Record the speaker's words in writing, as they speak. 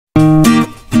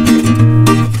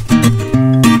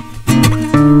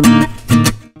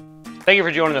Thank you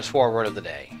for joining us for our Word of the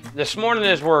Day. This morning,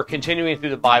 as we're continuing through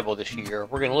the Bible this year,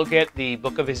 we're going to look at the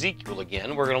book of Ezekiel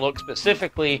again. We're going to look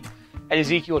specifically at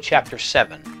Ezekiel chapter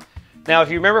 7. Now, if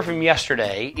you remember from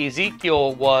yesterday,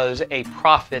 Ezekiel was a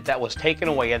prophet that was taken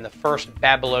away in the first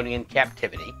Babylonian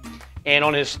captivity. And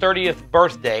on his 30th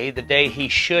birthday, the day he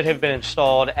should have been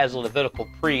installed as a Levitical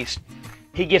priest,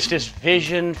 he gets this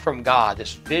vision from God,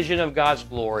 this vision of God's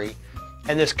glory,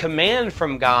 and this command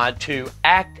from God to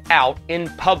act out in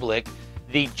public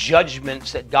the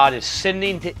judgments that God is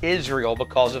sending to Israel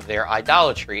because of their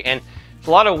idolatry. And it's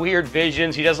a lot of weird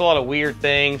visions. He does a lot of weird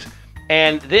things.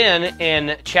 And then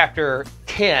in chapter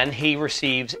 10, he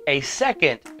receives a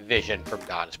second vision from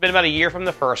God. It's been about a year from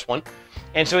the first one.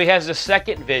 And so he has the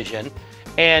second vision.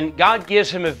 And God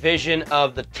gives him a vision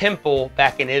of the temple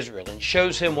back in Israel and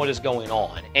shows him what is going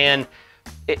on. And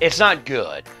it's not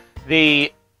good.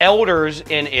 The elders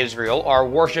in Israel are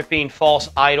worshiping false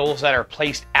idols that are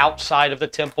placed outside of the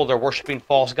temple. They're worshiping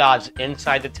false gods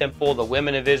inside the temple. The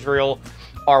women of Israel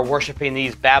are worshiping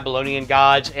these Babylonian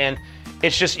gods. And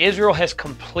it's just Israel has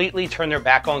completely turned their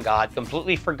back on God,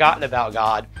 completely forgotten about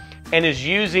God, and is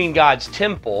using God's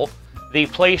temple, the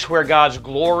place where God's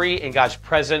glory and God's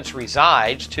presence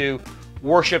resides, to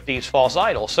worship these false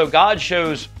idols. So God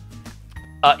shows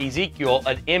Ezekiel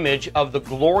an image of the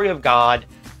glory of God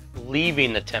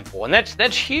leaving the temple. And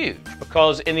that's huge,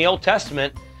 because in the Old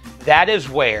Testament, that is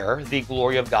where the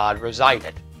glory of God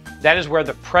resided. That is where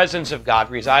the presence of God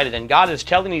resided. And God is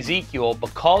telling Ezekiel,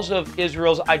 because of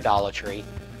Israel's idolatry,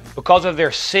 because of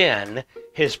their sin,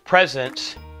 his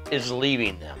presence is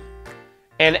leaving them.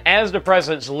 And as the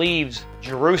presence leaves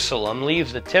Jerusalem,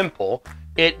 leaves the temple,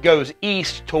 it goes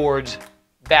east towards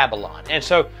Babylon. And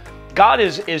so God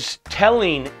is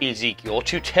telling Ezekiel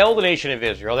to tell the nation of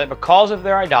Israel that because of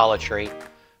their idolatry,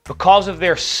 because of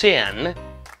their sin,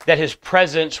 that his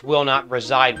presence will not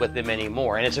reside with them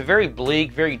anymore. And it's a very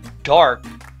bleak, very dark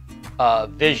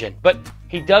vision. But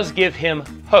he does give him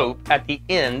hope at the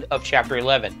end of chapter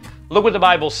 11. Look what the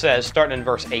Bible says, starting in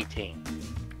verse 18.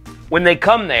 When they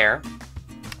come there,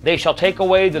 they shall take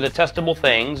away the detestable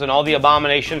things and all the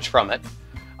abominations from it.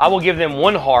 I will give them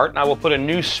one heart, and I will put a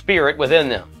new spirit within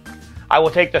them. I will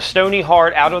take the stony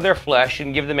heart out of their flesh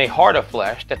and give them a heart of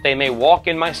flesh, that they may walk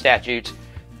in my statutes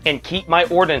and keep my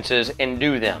ordinances and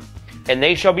do them. And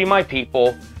they shall be my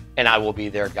people, and I will be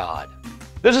their God.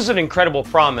 This is an incredible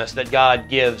promise that God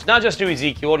gives, not just to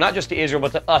Ezekiel, not just to Israel,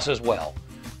 but to us as well.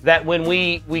 That when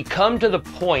we come to the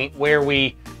point where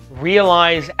we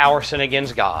realize our sin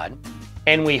against God,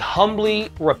 and we humbly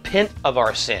repent of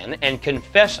our sin and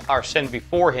confess our sin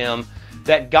before him,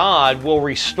 that God will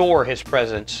restore his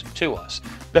presence to us.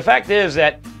 The fact is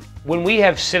that when we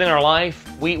have sin in our life,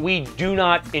 we do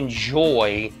not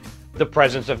enjoy the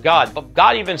presence of God. But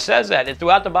God even says that. And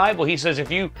throughout the Bible, he says, if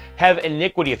you have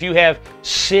iniquity, if you have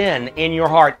sin in your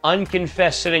heart,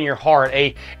 unconfessed sin in your heart,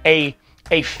 a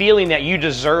feeling that you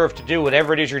deserve to do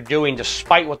whatever it is you're doing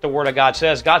despite what the Word of God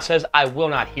says I will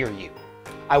not hear you.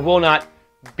 I will not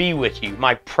be with you.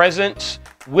 My presence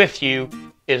with you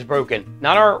is broken.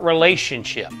 Not our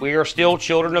relationship. We are still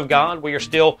children of God. We are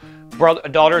still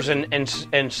daughters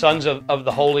and sons of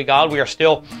the Holy God. We are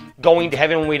still going to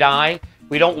heaven when we die.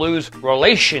 We don't lose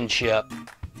relationship,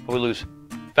 but we lose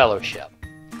fellowship.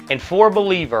 And for a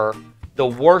believer, the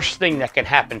worst thing that can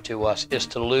happen to us is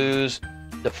to lose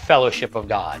the fellowship of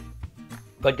God.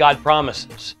 But God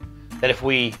promises that if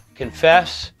we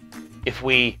confess, if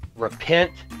we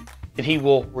repent, that he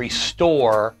will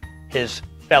restore his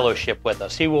fellowship with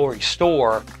us. He will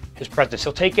restore his presence.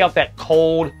 He'll take out that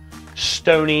cold,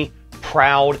 stony,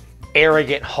 proud,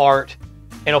 arrogant heart,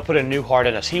 and he'll put a new heart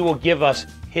in us. He will give us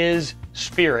his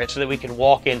spirit so that we can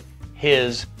walk in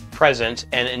his presence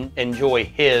and enjoy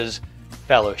his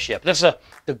fellowship. This is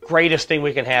the greatest thing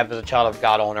we can have as a child of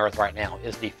God on earth right now,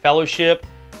 is the fellowship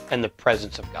and the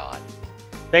presence of God.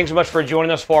 Thanks so much for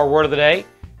joining us for our Word of the Day.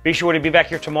 Be sure to be back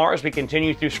here tomorrow as we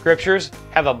continue through Scriptures.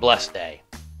 Have a blessed day.